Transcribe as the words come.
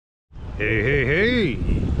Hey, hey, hey,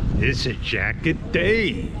 it's a jacket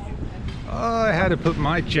day. I had to put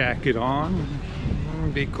my jacket on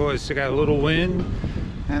because I got a little wind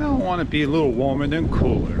and I want to be a little warmer than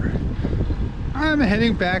cooler. I'm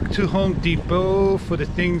heading back to Home Depot for the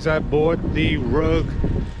things I bought, the rug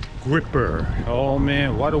gripper. Oh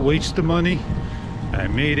man, what a waste of money. I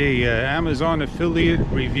made a Amazon affiliate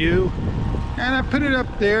review and I put it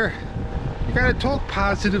up there. You gotta talk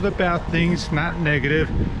positive about things, not negative.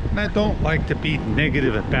 And I don't like to be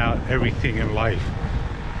negative about everything in life.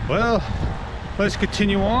 Well, let's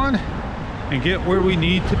continue on and get where we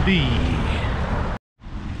need to be.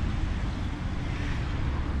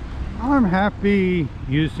 I'm happy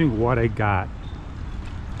using what I got.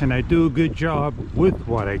 And I do a good job with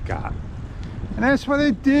what I got. And that's what I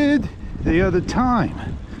did the other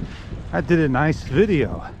time. I did a nice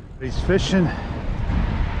video. He's fishing,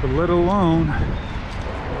 but let alone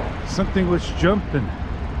something was jumping.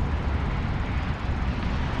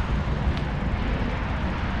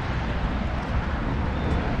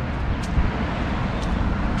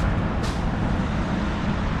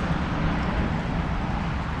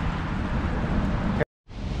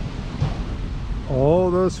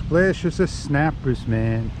 All those splashes are snappers,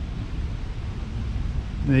 man.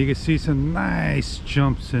 And you can see some nice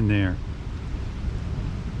jumps in there.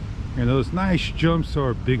 And those nice jumps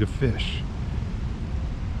are bigger fish.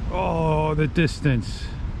 Oh, the distance.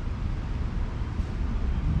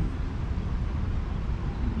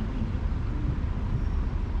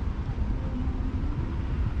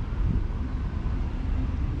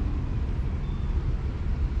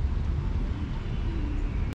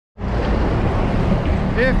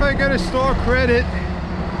 If I got a store credit,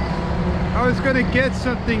 I was gonna get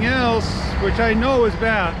something else, which I know is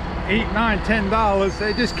about $8, $9, $10.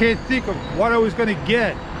 I just can't think of what I was gonna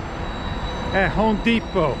get at Home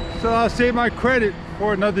Depot. So I'll save my credit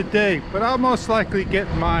for another day, but I'll most likely get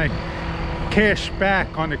my cash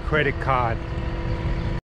back on the credit card.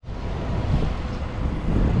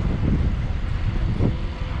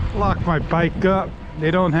 Lock my bike up.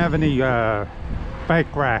 They don't have any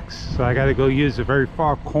bike racks, so I gotta go use a very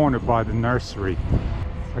far corner by the nursery.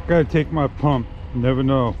 I gotta take my pump. You never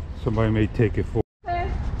know, somebody may take it for.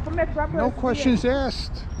 No questions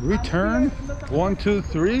asked. Return. 1, 2,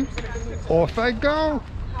 3. Off I go.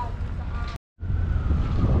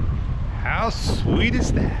 How sweet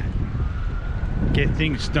is that? Get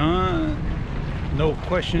things done. No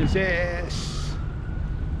questions asked.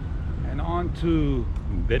 And on to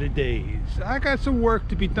better days. I got some work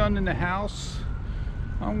to be done in the house.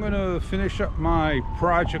 I'm gonna finish up my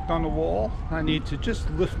project on the wall. I need to just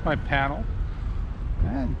lift my panel.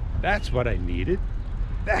 And that's what I needed.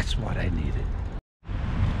 That's what I needed.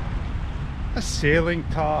 A ceiling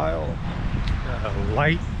tile, a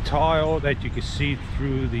light tile that you can see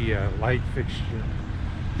through the light fixture.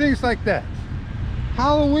 Things like that.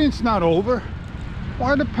 Halloween's not over.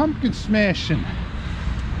 Why the pumpkin smashing?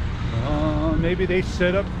 Maybe they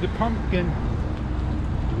set up the pumpkin.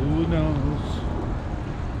 Who knows?